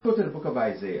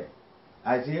Isaiah.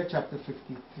 Isaiah chapter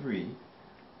 53.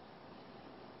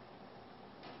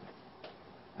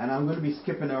 And I'm going to be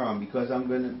skipping around because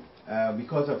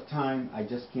because of time, I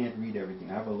just can't read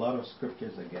everything. I have a lot of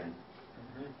scriptures again.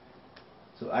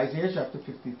 So Isaiah chapter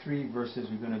 53 verses,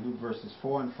 we're going to do verses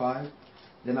 4 and 5.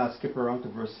 Then I'll skip around to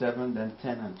verse 7, then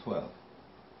 10 and 12.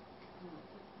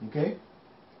 Okay?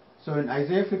 So in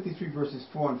Isaiah 53 verses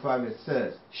 4 and 5 it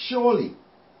says, "Surely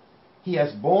he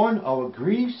has borne our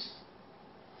griefs."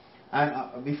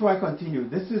 And before I continue,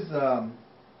 this is the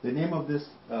name of this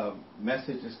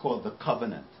message is called the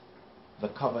covenant. The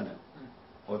covenant.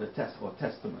 Or the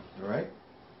testament. Alright?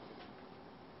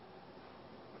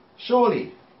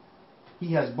 "Surely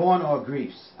he has borne our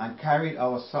griefs and carried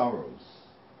our sorrows.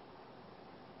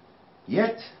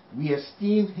 Yet we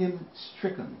esteemed him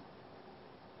stricken,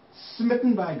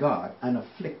 smitten by God, and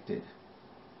afflicted.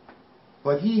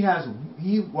 But he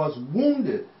was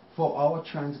wounded for our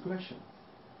transgression.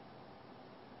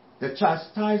 The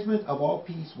chastisement of our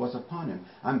peace was upon him,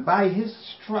 and by his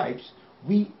stripes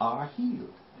we are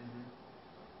healed."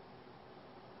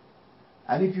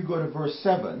 And if you go to verse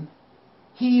 7,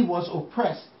 "He was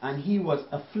oppressed and he was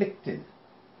afflicted,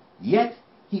 yet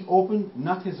he opened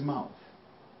not his mouth.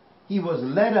 He was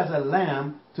led as a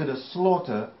lamb to the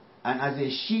slaughter, and as a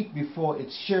sheep before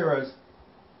its shearers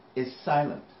is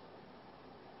silent.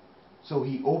 So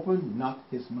he opened not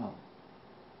his mouth."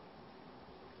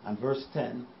 And verse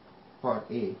 10, part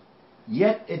A,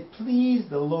 "Yet it pleased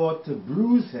the Lord to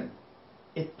bruise him."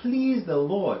 It pleased the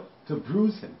Lord to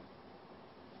bruise him.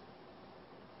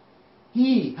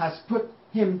 "He has put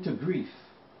him to grief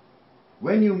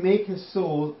when you make his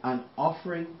soul an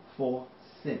offering for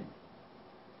sin."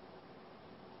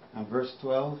 And verse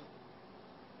 12,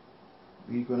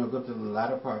 we're going to go to the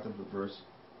latter part of the verse.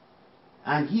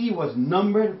 "And he was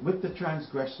numbered with the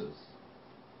transgressors,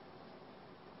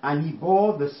 and he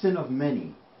bore the sin of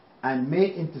many, and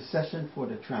made intercession for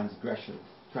the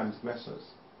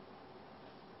transgressors."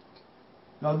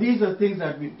 Now these are things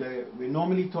that we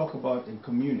normally talk about in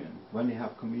communion, when they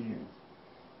have communion.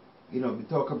 We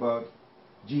talk about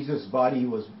Jesus' body, he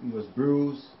was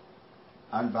bruised,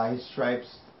 and by his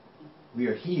stripes we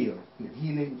are healed.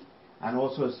 Healing, and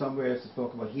also somewhere else to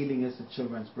talk about healing is the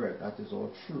children's bread. That is all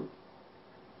true.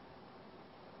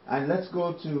 And let's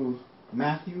go to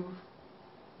Matthew,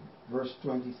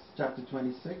 chapter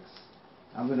 26.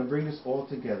 I'm going to bring this all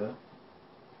together,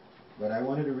 but I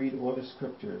wanted to read all the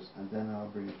scriptures and then I'll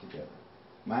bring it together.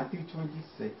 Matthew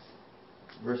 26,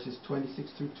 verses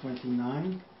 26 through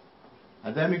 29.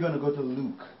 And then we're going to go to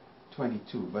Luke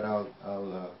 22, but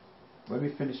when we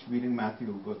finish reading Matthew,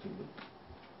 we'll go to Luke.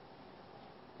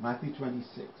 Matthew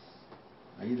 26.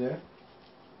 Are you there?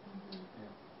 Mm-hmm.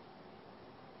 Yeah.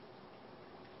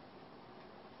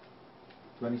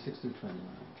 26 through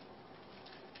 29.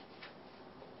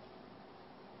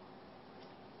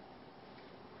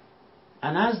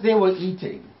 "And as they were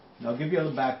eating," now I'll give you a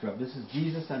little backdrop. This is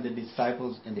Jesus and the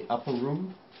disciples in the upper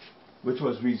room, which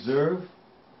was reserved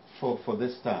for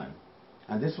this time.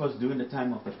 And this was during the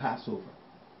time of the Passover.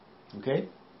 Okay?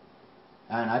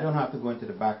 And I don't have to go into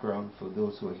the background for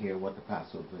those who are here what the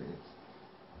Passover is.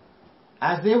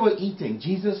 "As they were eating,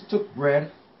 Jesus took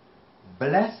bread,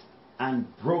 blessed and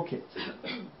broke it,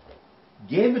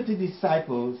 gave it to the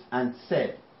disciples, and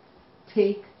said,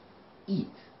 'Take,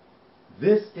 eat.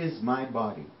 This is my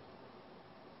body.'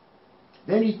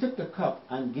 Then he took the cup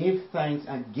and gave thanks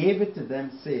and gave it to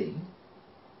them, saying,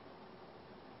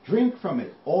 'Drink from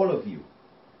it, all of you.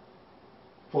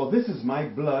 For this is my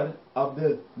blood of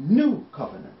the new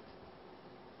covenant,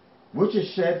 which is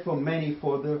shed for many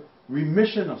for the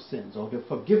remission of sins,'" or the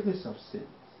forgiveness of sins.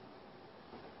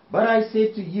 "But I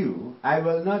say to you, I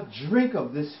will not drink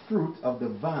of this fruit of the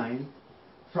vine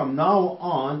from now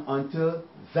on until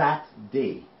that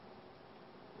day."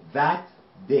 That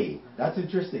day. That's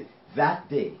interesting. That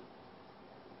day.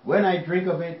 "When I drink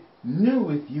of it new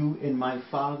with you in my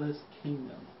Father's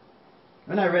kingdom."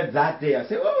 When I read that day, I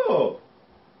said, "Oh,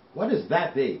 what is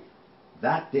that day?"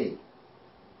 That day.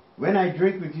 "When I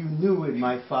drink with you new in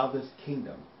my Father's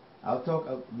kingdom."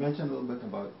 I'll mention a little bit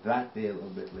about that day a little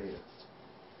bit later.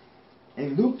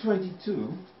 In Luke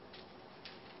 22,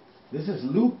 this is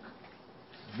Luke's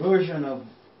version of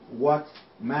what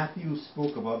Matthew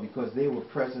spoke about because they were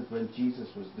present when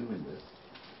Jesus was doing this.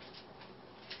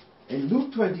 In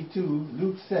Luke 22,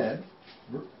 Luke said,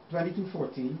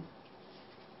 22:14,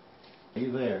 are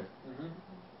you there? Mm-hmm.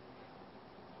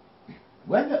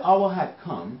 "When the hour had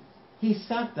come, he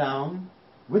sat down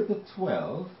with the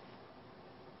 12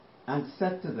 and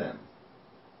said to them,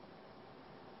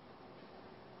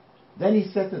 Then he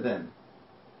said to them,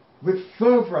 with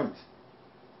fervent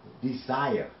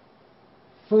desire,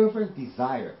 fervent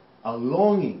desire, a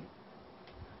longing.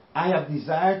 I have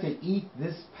desired to eat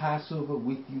this Passover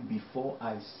with you before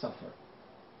I suffer.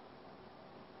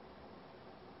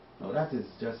 Now that is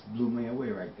just blew me away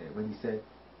right there when he said,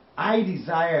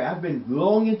 I've been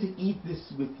longing to eat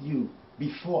this with you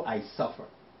before I suffer.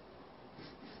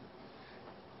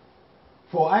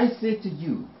 For I say to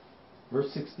you,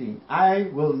 verse 16, I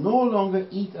will no longer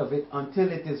eat of it until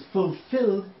it is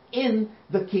fulfilled in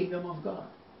the kingdom of God.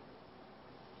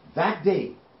 That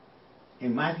day,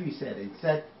 in Matthew he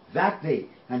said that day.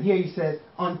 And here he says,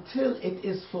 until it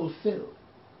is fulfilled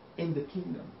in the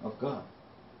kingdom of God.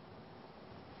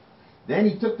 Then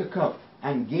he took the cup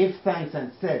and gave thanks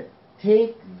and said,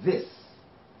 take this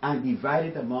and divide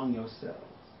it among yourselves.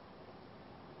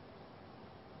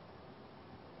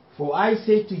 For I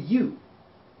say to you,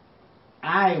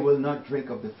 I will not drink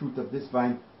of the fruit of this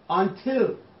vine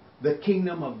until the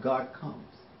kingdom of God comes.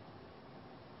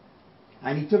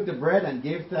 And he took the bread and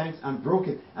gave thanks and broke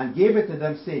it and gave it to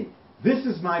them, saying, this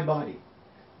is my body.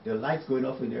 The lights going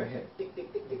off in their head. Tick,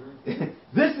 tick, tick, tick.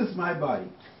 This is my body,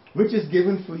 which is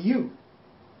given for you.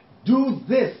 Do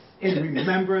this in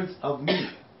remembrance of me.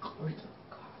 Glory to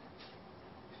God.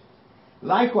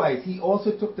 Likewise, he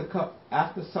also took the cup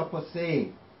after supper,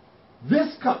 saying,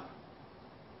 this cup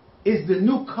is the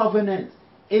new covenant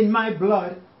in my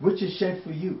blood, which is shed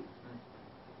for you.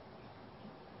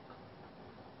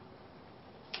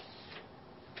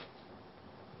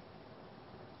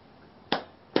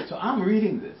 So I'm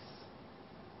reading this,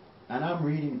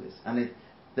 and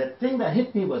the thing that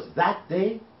hit me was that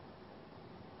day.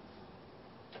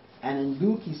 And in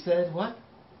Luke he said what?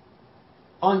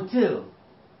 Until.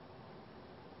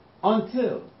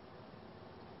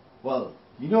 Well,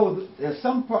 you know, there's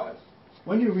some parts,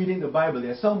 when you're reading the Bible,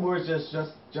 there's some words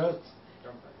just.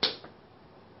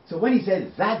 So when he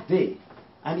said that day,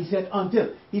 and he said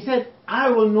until, he said, I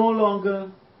will no longer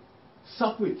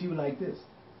sup with you like this.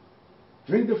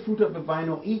 Drink the fruit of the vine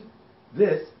or eat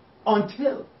this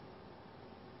until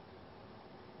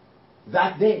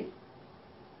that day.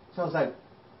 So I was like,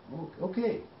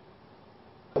 okay.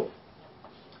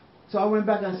 So I went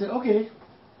back and said, okay.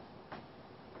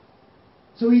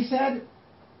 So he said,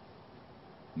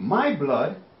 my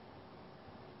blood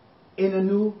in a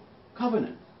new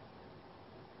covenant.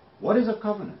 What is a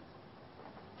covenant?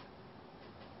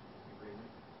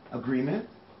 Agreement,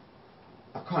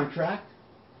 a contract,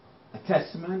 a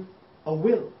testament, a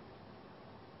will.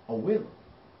 A will.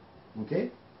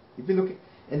 Okay? If you look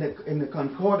in the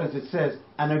concordance, it says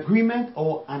an agreement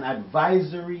or an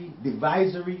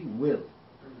divisory will.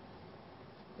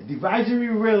 A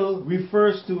divisory will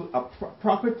refers to a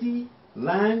property,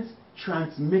 lands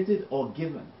transmitted or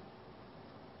given.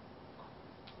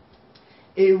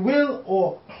 A will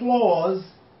or clause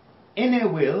in a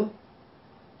will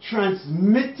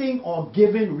transmitting or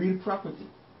giving real property.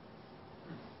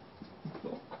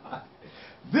 Oh God.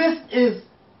 This is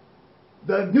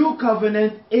the new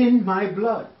covenant in my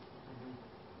blood.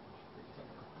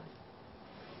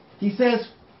 He says,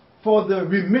 for the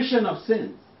remission of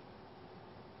sins.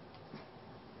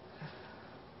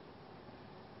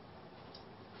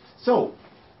 So,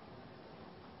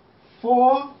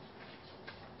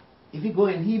 if you go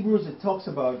in Hebrews, it talks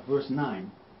about verse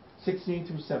 9, 16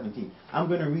 through 17. I'm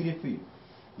going to read it for you.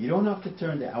 You don't have to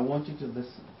turn there. I want you to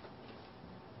listen.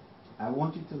 I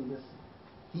want you to listen.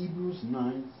 Hebrews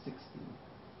 9:16.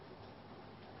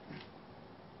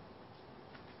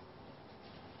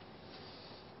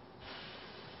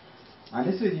 And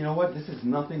this is, you know what? This is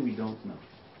nothing we don't know.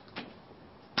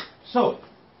 So,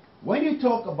 when you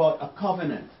talk about a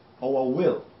covenant or a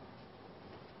will,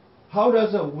 how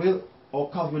does a will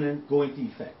or covenant go into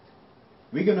effect?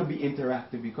 We're going to be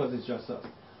interactive because it's just us.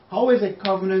 How is a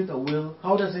covenant or will,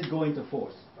 how does it go into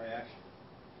force? By action.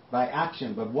 By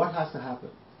action. But what has to happen?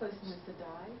 Person has to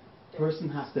die. Person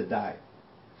has to die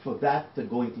for that to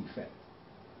go into effect.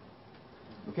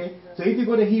 Okay? So if you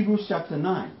go to Hebrews chapter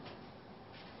 9,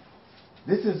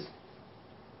 they're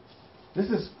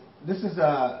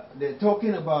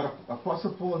talking about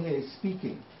Apostle Paul here is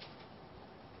speaking.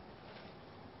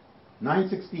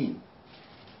 9:16.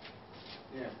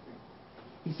 Yeah.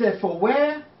 He said, for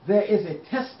where there is a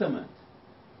testament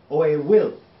or a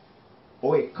will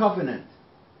or a covenant,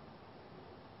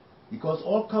 because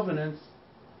all covenants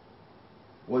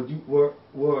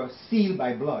were sealed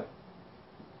by blood,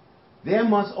 there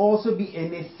must also be a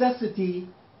necessity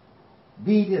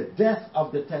be the death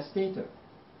of the testator.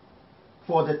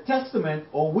 For the testament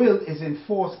or will is in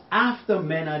force after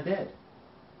men are dead,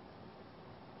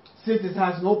 since it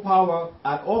has no power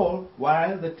at all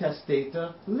while the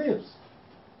testator lives.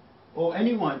 or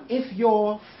anyone, if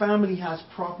your family has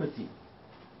property,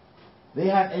 they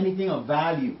have anything of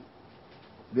value,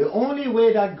 the only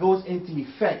way that goes into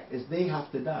effect is they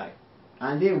have to die.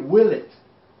 And they will it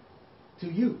to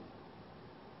you.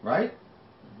 Right?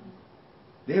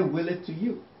 They will it to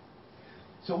you.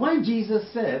 So when Jesus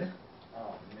said,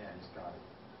 oh man, I just got it.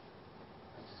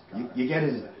 I just got you get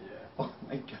it? Yeah. Oh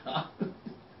my God.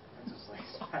 I just like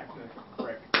smacked it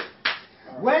quick.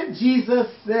 When Jesus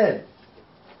said,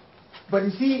 but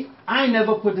you see, I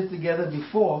never put it together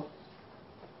before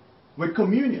with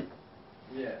communion.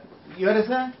 Yeah. You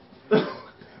understand?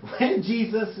 when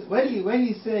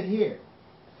he said here,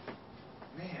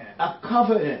 Man. a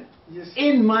covenant Yes.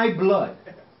 in my blood.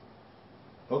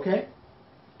 Okay?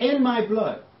 In my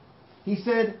blood. He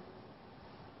said,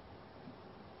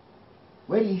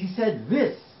 he said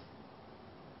this.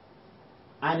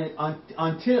 And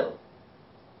until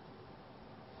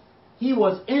he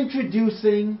was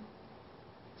introducing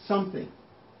something.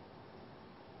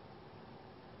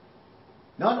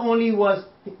 Not only was,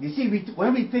 you see,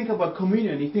 when we think about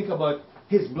communion, we think about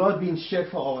his blood being shed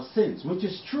for our sins, which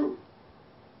is true.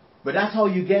 But that's how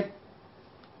you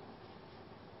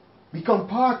become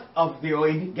part of your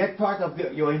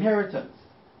inheritance.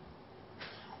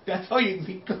 That's how you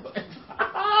become.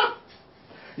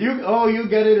 You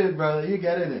get it, brother. You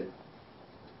get it.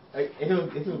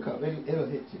 It'll come. It'll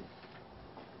hit you.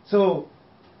 So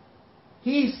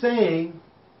he's saying,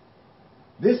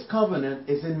 this covenant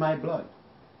is in my blood.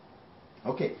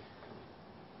 Okay.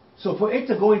 So for it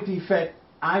to go into effect,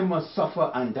 I must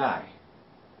suffer and die.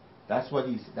 That's what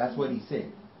he's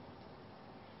saying.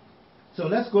 So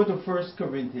let's go to 1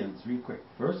 Corinthians real quick.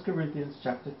 1 Corinthians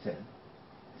chapter 10.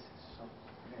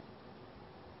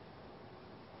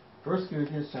 1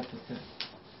 Corinthians chapter 10.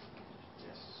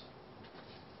 Yes.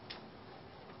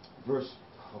 Verse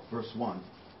 1.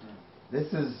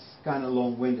 This is kind of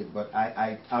long-winded, but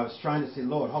I was trying to say,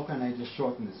 Lord, how can I just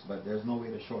shorten this? But there's no way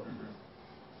to shorten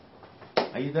this.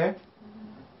 Are you there?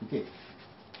 Okay.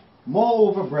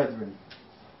 Moreover, brethren,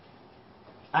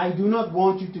 I do not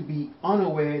want you to be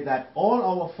unaware that all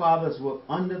our fathers were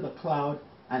under the cloud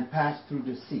and passed through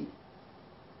the sea.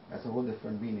 That's a whole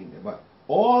different meaning there. But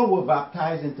all were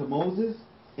baptized into Moses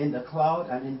in the cloud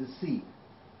and in the sea.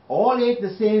 All ate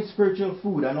the same spiritual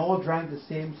food and all drank the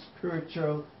same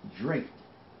spiritual drink.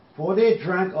 For they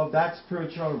drank of that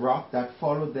spiritual rock that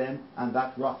followed them, and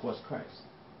that rock was Christ.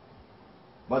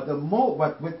 But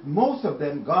with most of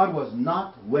them God was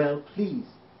not well pleased,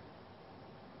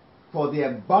 for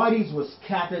their bodies were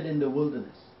scattered in the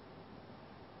wilderness,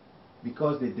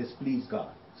 because they displeased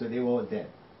God. So they were all dead.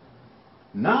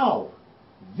 Now,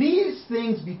 these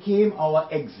things became our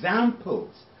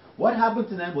examples. What happened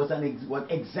to them was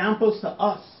examples to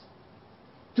us,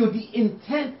 to the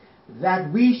intent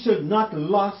that we should not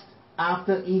lust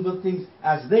after evil things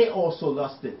as they also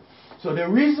lusted. So the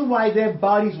reason why their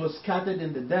bodies were scattered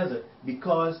in the desert,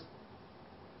 because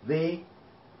they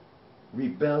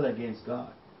rebelled against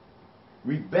God.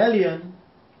 Rebellion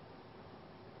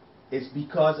is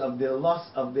because of the lust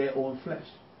of their own flesh.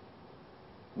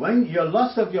 When your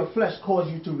lust of your flesh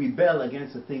causes you to rebel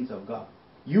against the things of God,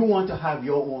 you want to have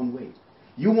your own way.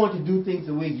 You want to do things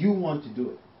the way you want to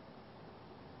do it.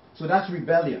 So that's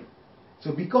rebellion.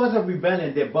 So because of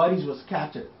rebellion, their bodies were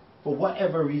scattered for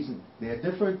whatever reason. They are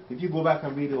different. If you go back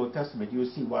and read the Old Testament, you will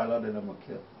see why a lot of them were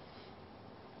killed.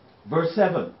 Verse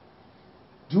 7.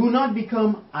 Do not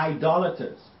become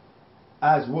idolaters,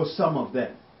 as were some of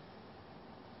them.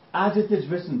 As it is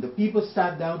written, the people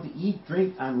sat down to eat,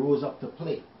 drink, and rose up to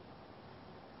play.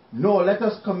 Nor let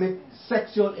us commit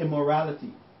sexual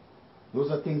immorality.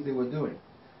 Those are things they were doing,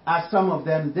 as some of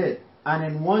them did. And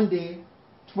in one day,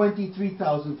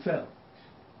 23,000 fell.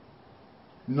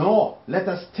 Nor let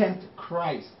us tempt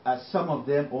Christ, as some of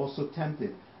them also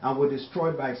tempted, and were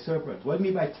destroyed by serpents. What do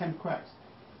you mean by tempt Christ?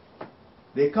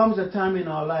 There comes a time in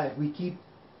our life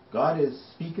God is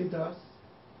speaking to us,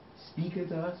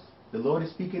 the Lord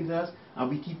is speaking to us, and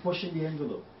we keep pushing the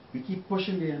envelope. We keep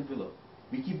pushing the envelope.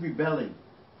 We keep rebelling.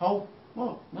 How?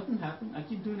 Oh, nothing happened. I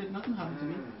keep doing it, nothing happened to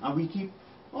me. And we keep,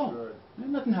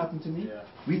 nothing happened to me. Yeah.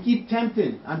 We keep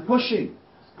tempting and pushing.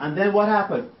 And then what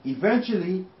happened?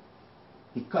 Eventually,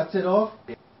 he cuts it off.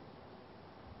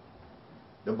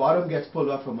 The bottom gets pulled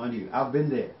off from under you. I've been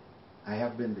there. I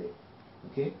have been there.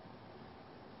 Okay?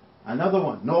 Another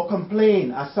one. Nor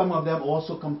complain, as some of them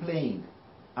also complained,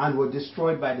 and were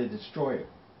destroyed by the destroyer.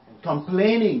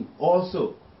 Complaining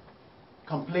also.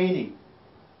 Complaining.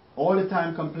 All the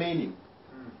time complaining.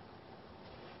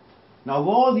 Now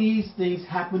all these things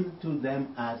happened to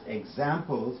them as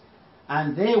examples,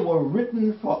 and they were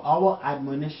written for our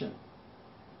admonition.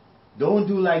 Don't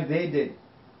do like they did,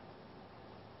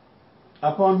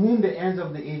 upon whom the ends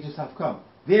of the ages have come.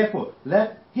 Therefore,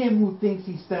 let him who thinks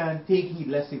he stands take heed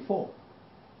lest he fall.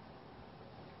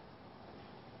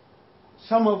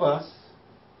 Some of us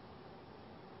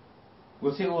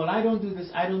will say, well, I don't do this,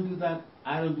 I don't do that,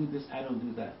 I don't do this, I don't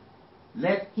do that.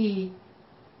 Let he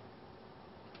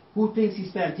who thinks he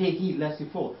stands take heed lest he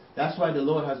fall. That's why the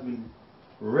Lord has been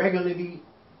regularly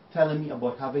telling me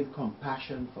about having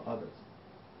compassion for others.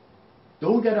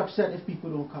 Don't get upset if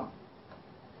people don't come.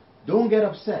 Don't get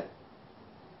upset.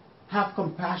 Have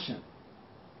compassion.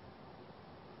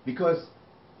 Because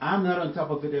I'm not on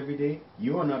top of it every day.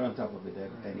 You are not on top of it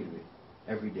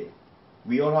every day.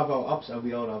 We all have our ups and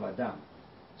we all have our downs.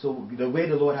 So the way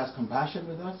the Lord has compassion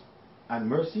with us and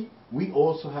mercy, we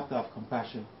also have to have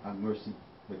compassion and mercy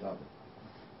with others.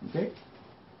 Okay?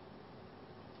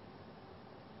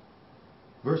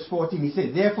 Verse 14, he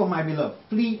says, therefore, my beloved,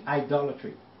 flee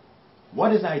idolatry.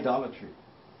 What is idolatry?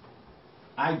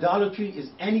 Idolatry is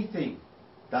anything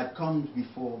that comes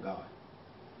before God.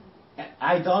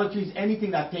 Idolatry is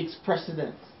anything that takes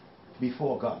precedence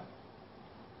before God.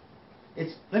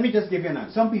 Let me just give you an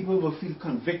answer. Some people will feel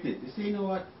convicted. They say, you know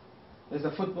what? There's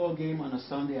a football game on a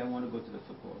Sunday. I want to go to the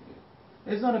football game.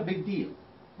 It's not a big deal.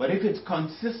 But if it's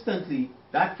consistently,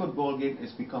 that football game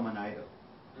has become an idol.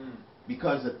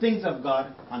 Because the things of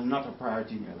God are not a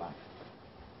priority in your life.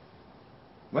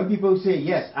 When people say,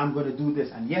 yes, I'm going to do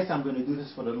this, and yes, I'm going to do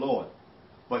this for the Lord,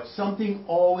 but something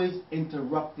always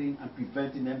interrupting and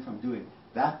preventing them from doing,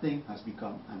 that thing has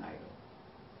become an idol.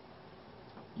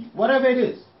 Whatever it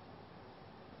is,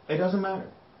 it doesn't matter.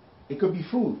 It could be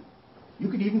food. You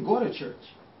could even go to church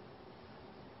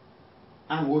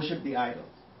and worship the idols.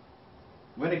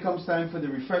 When it comes time for the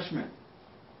refreshment,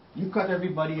 you cut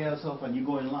everybody else off and you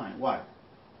go in line. Why?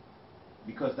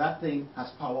 Because that thing has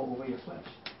power over your flesh.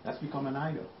 That's become an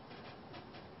idol.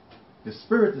 The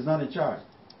spirit is not in charge.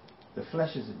 The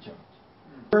flesh is in charge.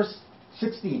 Verse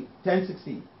 16,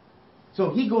 10:16.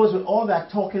 So he goes with all that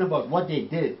talking about what they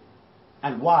did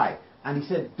and why. And he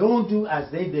said, don't do as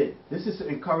they did. This is to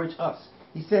encourage us.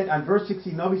 He said, and verse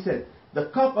 16, now he said, the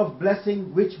cup of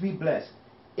blessing which we bless,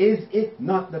 is it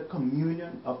not the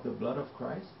communion of the blood of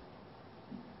Christ?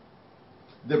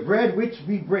 The bread which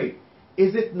we break,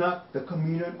 is it not the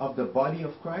communion of the body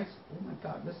of Christ? Oh my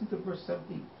God, listen to verse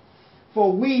 17.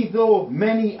 For we, though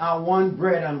many, are one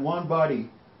bread and one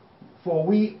body, for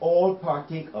we all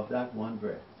partake of that one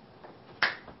bread.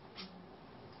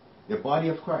 The body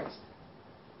of Christ.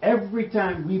 Every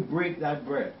time we break that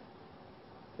bread,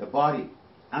 the body,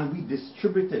 and we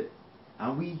distribute it,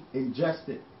 and we ingest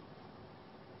it,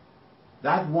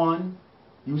 that one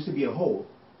used to be a whole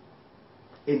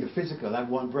in the physical, that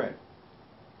one bread.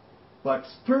 But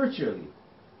spiritually,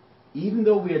 even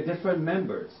though we are different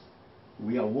members,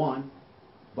 we are one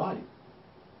body.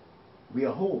 We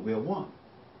are whole, we are one.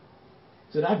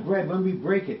 So that bread, when we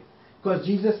break it, because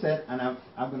Jesus said, and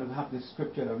I'm going to have this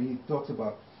scripture that he talks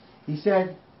about, he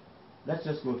said, let's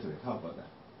just go through it. How about that?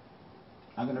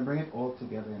 I'm going to bring it all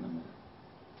together in a minute.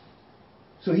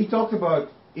 So he talked about,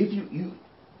 if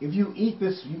you eat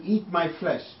this, you eat my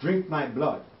flesh, drink my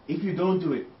blood. If you don't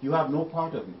do it, you have no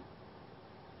part of me.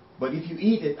 But if you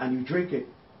eat it and you drink it,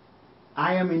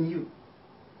 I am in you.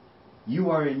 You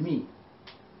are in me.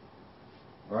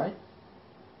 Alright?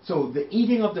 So the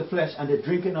eating of the flesh and the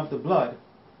drinking of the blood,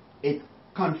 it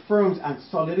confirms and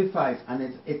solidifies,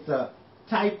 and it's a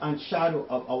type and shadow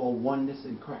of our oneness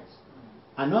in Christ.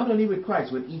 And not only with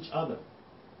Christ, with each other.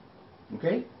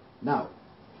 Okay? Now,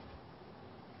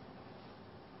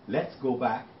 let's go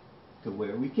back to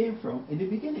where we came from in the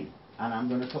beginning. And I'm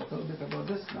going to talk a little bit about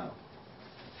this now.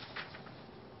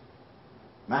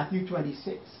 Matthew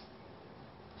 26.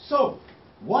 So,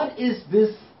 what is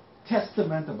this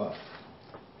testament about?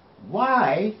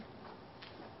 Why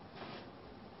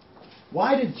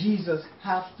did Jesus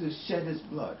have to shed his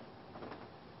blood?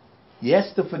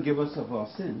 Yes, to forgive us of our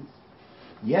sins.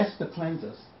 Yes, to cleanse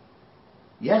us.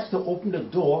 Yes, to open the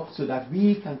door so that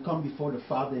we can come before the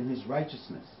Father in his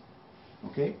righteousness.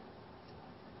 Okay?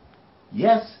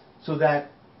 Yes, so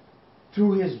that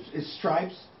through his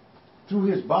stripes, through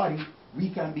his body,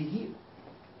 we can be healed.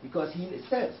 Because it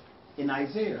says in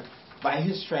Isaiah, by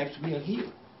his stripes we are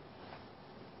healed.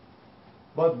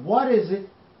 But what is it?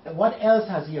 What else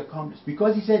has he accomplished?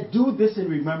 Because he said, do this in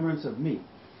remembrance of me.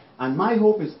 And my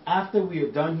hope is after we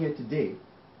are done here today,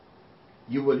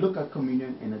 you will look at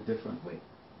communion in a different way.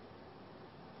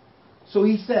 So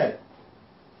he said,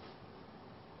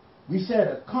 we said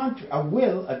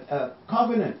a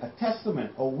covenant, a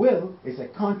testament, or will is a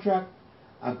contract,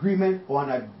 agreement, or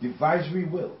an advisory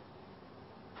will.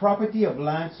 property of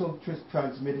land so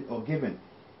transmitted or given.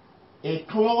 A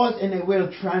clause in a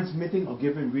will transmitting or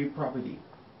giving real property.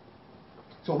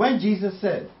 So when Jesus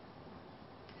said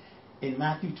in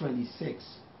Matthew 26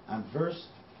 and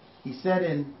he said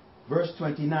in verse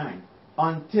 29,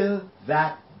 until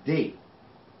that day.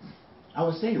 I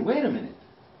was saying, wait a minute.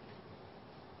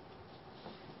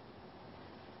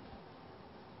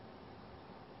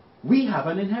 We have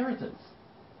an inheritance.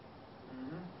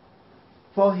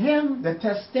 For him, the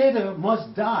testator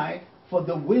must die for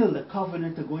the will, the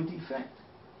covenant to go into effect.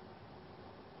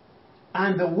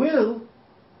 And the will,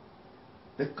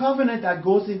 the covenant that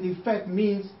goes into effect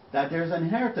means that there's an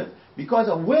inheritance. Because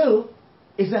a will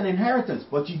is an inheritance,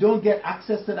 but you don't get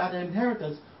access to that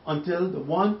inheritance until the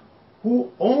one who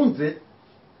owns it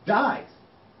dies.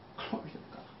 Glory to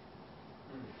God.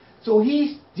 So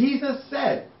Jesus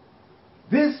said,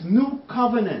 this new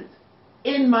covenant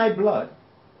in my blood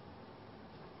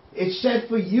is shed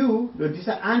for you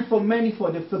and for many for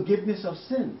the forgiveness of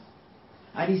sins.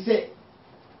 And he said,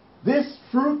 this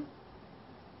fruit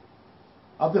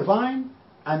of the vine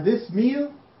and this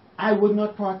meal, I would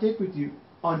not partake with you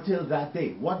until that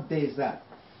day. What day is that?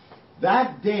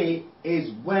 That day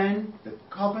is when the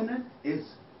covenant is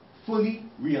fully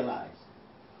realized.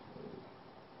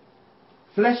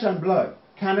 Flesh and blood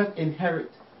cannot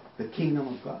inherit the kingdom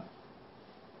of God.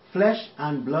 Flesh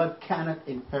and blood cannot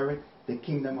inherit the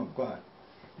kingdom of God.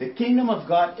 The kingdom of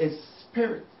God is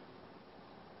spirit.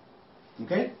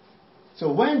 Okay?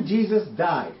 So when Jesus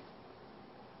died,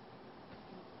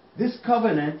 this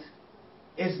covenant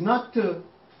is not to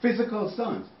physical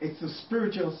sons, it's to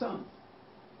spiritual sons.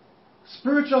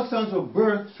 Spiritual sons were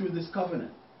birthed through this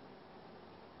covenant.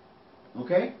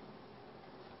 Okay?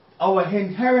 Our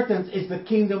inheritance is the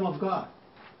kingdom of God.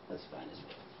 That's fine as well.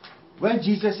 When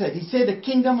Jesus said, he said the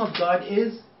kingdom of God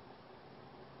is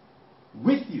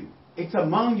with you. It's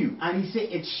among you. And he said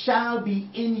it shall be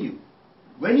in you.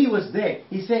 When he was there,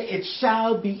 he said it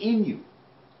shall be in you.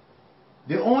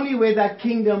 The only way that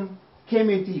kingdom came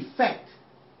into effect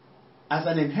as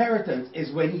an inheritance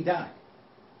is when he died.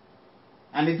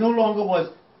 And it no longer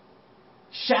was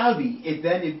shall be.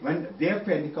 When the day of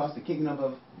Pentecost, the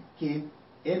kingdom came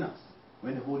in us,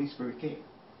 when the Holy Spirit came.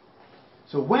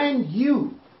 So when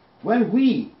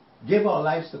we give our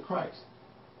lives to Christ,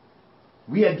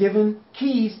 we are given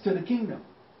keys to the kingdom.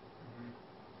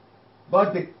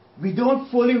 But we don't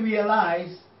fully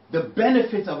realize the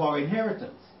benefits of our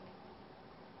inheritance.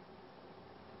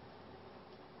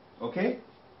 Okay?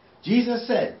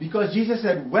 Because Jesus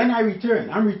said, when I return,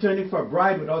 I'm returning for a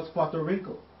bride without spot or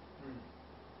wrinkle.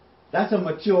 That's a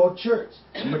mature church,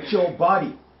 a mature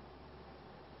body.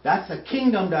 That's a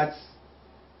kingdom that's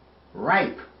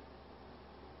ripe,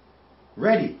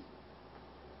 ready.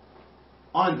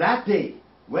 On that day,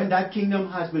 when that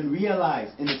kingdom has been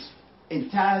realized in its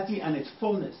entirety and its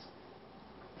fullness,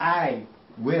 I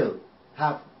will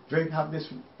have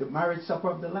the marriage supper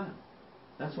of the Lamb.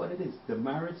 That's what it is, the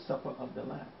marriage supper of the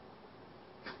Lamb.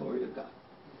 Glory to God.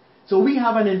 So we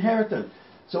have an inheritance.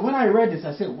 So when I read this,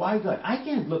 I said, why God? I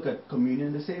can't look at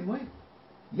communion the same way.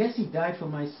 Yes, he died for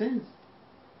my sins.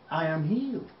 I am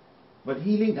healed. But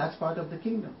healing, that's part of the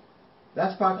kingdom.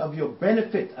 That's part of your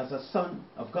benefit as a son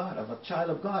of God, of a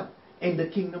child of God, in the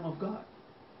kingdom of God.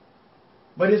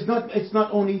 But it's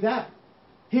not only that.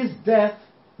 His death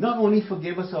not only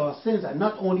forgave us our sins, and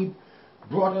not only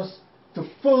brought us to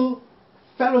full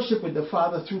fellowship with the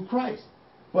Father through Christ,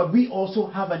 but we also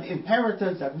have an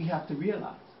inheritance that we have to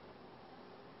realize.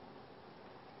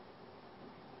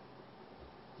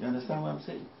 You understand what I'm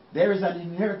saying? There is an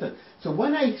inheritance. So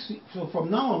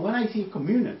from now on, when I see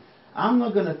communion, I'm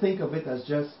not going to think of it as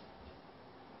just,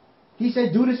 he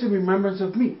said, do this in remembrance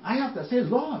of me. I have to say,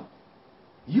 Lord,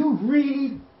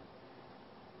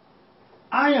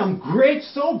 I am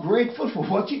so grateful for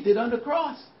what you did on the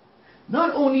cross.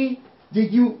 Not only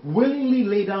did you willingly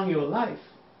lay down your life,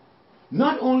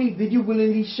 not only did you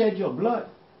willingly shed your blood,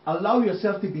 allow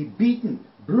yourself to be beaten,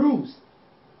 bruised.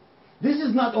 This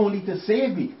is not only to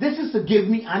save me, this is to give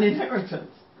me an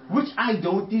inheritance, which I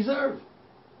don't deserve.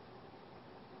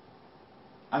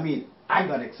 I mean, I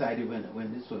got excited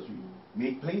when this was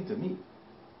made plain to me.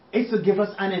 It's to give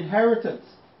us an inheritance.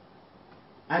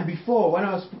 And before, when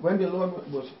I was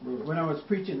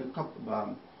preaching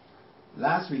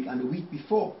last week and the week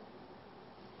before,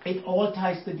 it all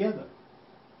ties together.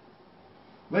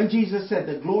 When Jesus said,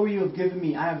 the glory you have given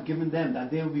me, I have given them,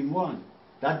 that they will be one.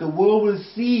 That the world will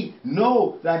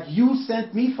know that you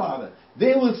sent me, Father.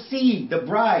 They will see the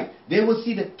bride. They will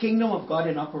see the kingdom of God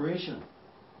in operation.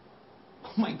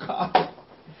 Oh my God.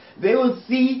 They will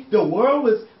see the world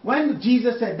when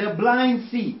Jesus said, the blind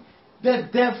see, the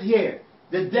deaf hear,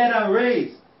 The dead are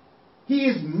raised. He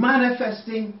is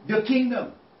manifesting the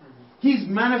kingdom. He's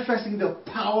manifesting the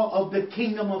power of the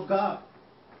kingdom of God.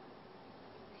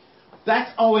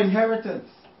 That's our inheritance.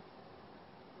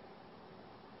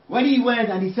 When he went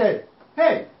and he said,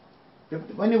 hey,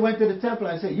 when he went to the temple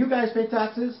and said, you guys pay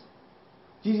taxes?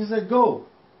 Jesus said, go,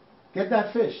 get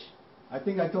that fish. I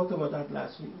think I talked about that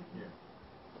last week. Yeah.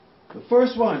 The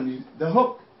first one, the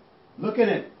hook, look at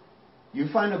it. You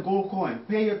find a gold coin.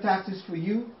 Pay your taxes for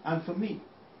you and for me.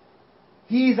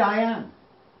 He is I am.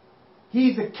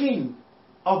 He is the king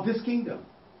of this kingdom.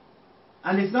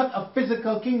 And it's not a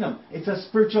physical kingdom. It's a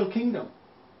spiritual kingdom.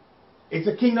 It's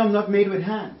a kingdom not made with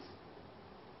hands.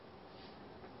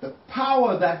 The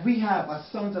power that we have as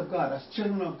sons of God, as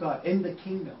children of God in the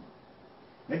kingdom.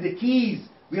 And the keys,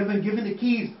 we have been given the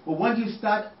keys. But once you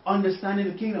start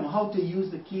understanding the kingdom, how to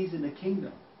use the keys in the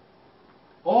kingdom,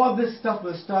 all this stuff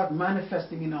will start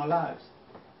manifesting in our lives.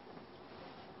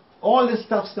 All this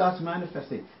stuff starts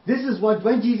manifesting. This is what,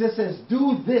 when Jesus says,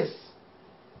 do this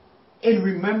in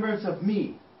remembrance of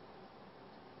me.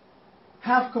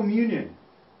 Have communion.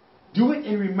 Do it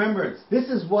in remembrance. This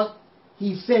is what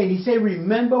he's saying. He said,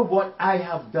 remember what I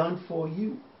have done for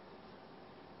you.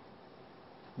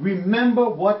 Remember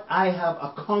what I have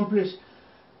accomplished.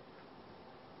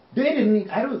 They didn't,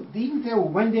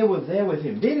 even when they were there with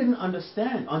him, they didn't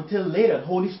understand until later. The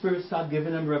Holy Spirit started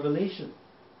giving them revelation.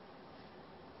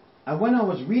 And when I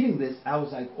was reading this, I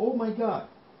was like, oh my God.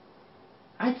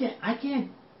 I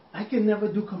can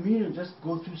never do communion, just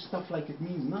go through stuff like it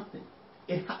means nothing.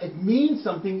 It means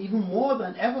something even more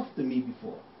than ever to me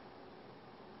before.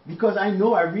 Because I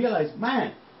realize,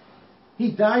 man,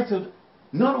 he died so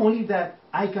not only that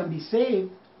I can be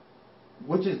saved,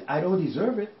 which is, I don't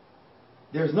deserve it.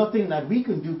 There's nothing that we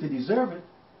can do to deserve it.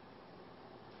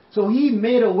 So he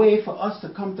made a way for us to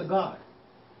come to God.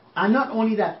 And not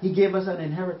only that, he gave us an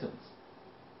inheritance.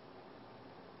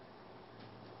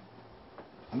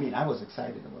 I mean, I was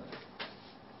excited about it.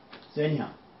 So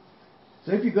anyhow,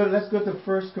 so if you go, let's go to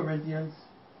 1 Corinthians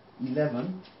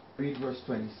 11, read verse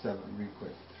 27 real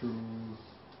quick through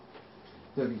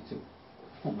 32.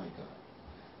 Oh my God.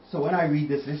 So when I read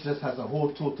this just has a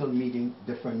whole total meaning,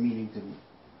 different meaning to me.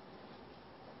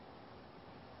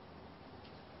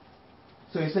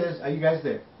 So he says, are you guys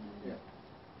there? Yeah.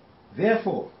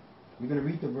 Therefore, we're going to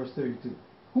read the verse 32.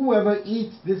 Whoever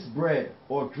eats this bread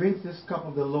or drinks this cup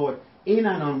of the Lord in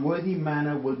an unworthy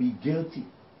manner will be guilty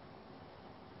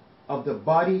of the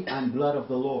body and blood of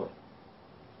the Lord.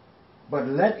 But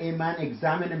let a man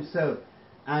examine himself,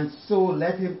 and so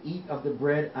let him eat of the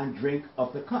bread and drink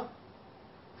of the cup.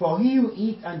 For he who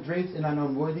eats and drinks in an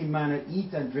unworthy manner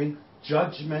eats and drinks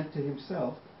judgment to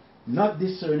himself, not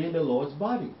discerning the Lord's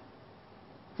body.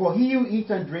 For he who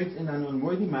eats and drinks in an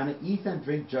unworthy manner eats and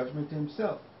drinks judgment to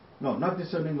himself. No, not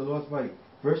discerning the Lord's body.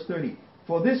 Verse 30.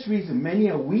 For this reason many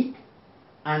are weak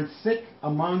and sick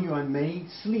among you, and many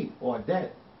sleep or are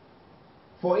dead.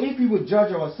 For if we would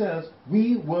judge ourselves,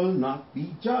 we will not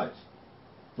be judged.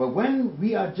 But when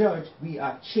we are judged, we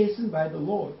are chastened by the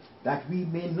Lord, that we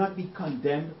may not be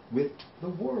condemned with the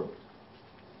world.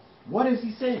 What is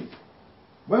he saying?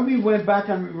 When we went back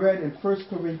and we read in 1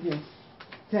 Corinthians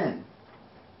 10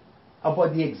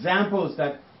 about the examples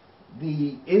that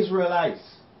the Israelites,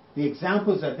 he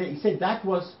said that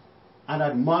was an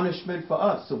admonishment for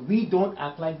us, so we don't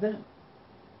act like them.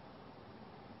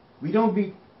 We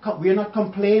are not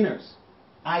complainers,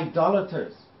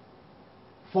 idolaters,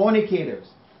 fornicators.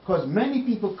 Because many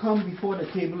people come before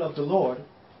the table of the Lord,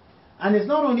 and it's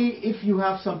not only if you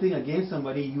have something against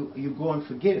somebody, you go and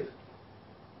forgive.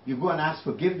 You go and ask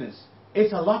forgiveness.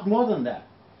 It's a lot more than that.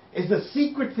 It's the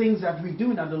secret things that we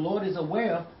do that the Lord is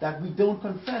aware of that we don't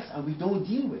confess and we don't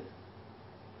deal with.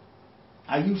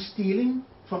 Are you stealing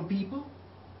from people?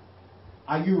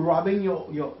 Are you robbing your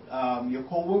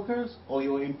co-workers or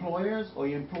your employers or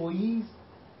your employees?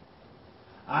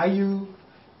 Are you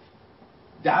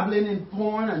dabbling in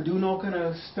porn and doing all kind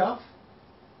of stuff?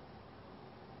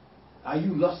 Are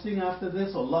you lusting after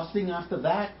this or lusting after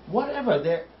that?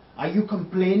 Whatever. Are you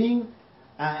complaining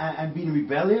and being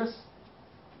rebellious?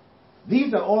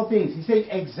 These are all things. He said,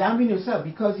 examine yourself,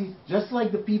 because he's just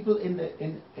like the people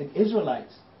in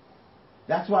Israelites.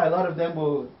 That's why a lot of them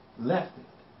were left.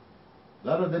 A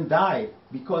lot of them died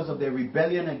because of their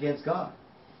rebellion against God.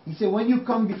 He said, when you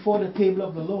come before the table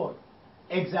of the Lord,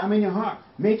 examine your heart.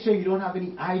 Make sure you don't have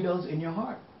any idols in your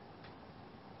heart.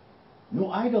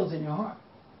 No idols in your heart.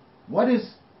 What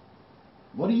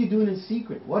are you doing in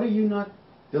secret? What are you not?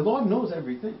 The Lord knows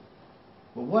everything.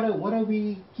 But what are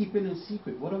we keeping in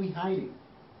secret? What are we hiding?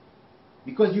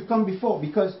 Because you come before.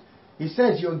 Because he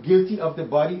says you're guilty of the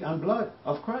body and blood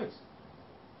of Christ.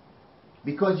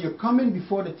 Because you're coming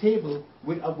before the table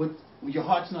with your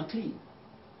heart's not clean.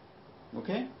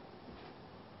 Okay?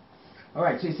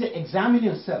 Alright, so he said, examine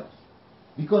yourselves,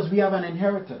 because we have an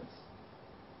inheritance.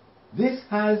 This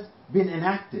has been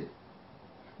enacted.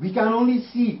 We can only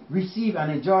receive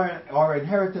and enjoy our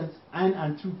inheritance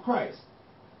and through Christ.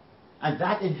 And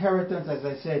that inheritance, as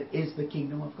I said, is the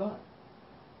kingdom of God.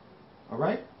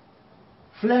 Alright?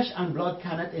 Flesh and blood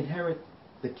cannot inherit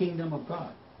the kingdom of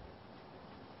God.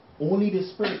 Only the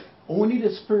Spirit. Only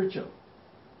the spiritual.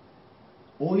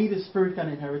 Only the Spirit can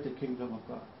inherit the kingdom of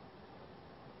God.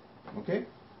 Okay?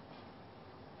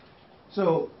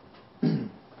 So,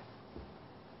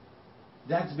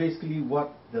 that's basically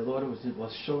what the Lord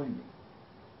was showing me.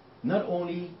 Not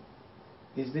only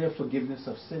is there forgiveness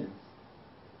of sins,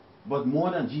 but more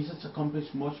than Jesus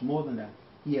accomplished, much more than that,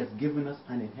 He has given us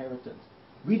an inheritance.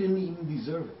 We didn't even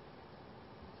deserve it.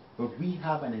 But we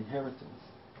have an inheritance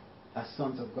as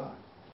sons of God.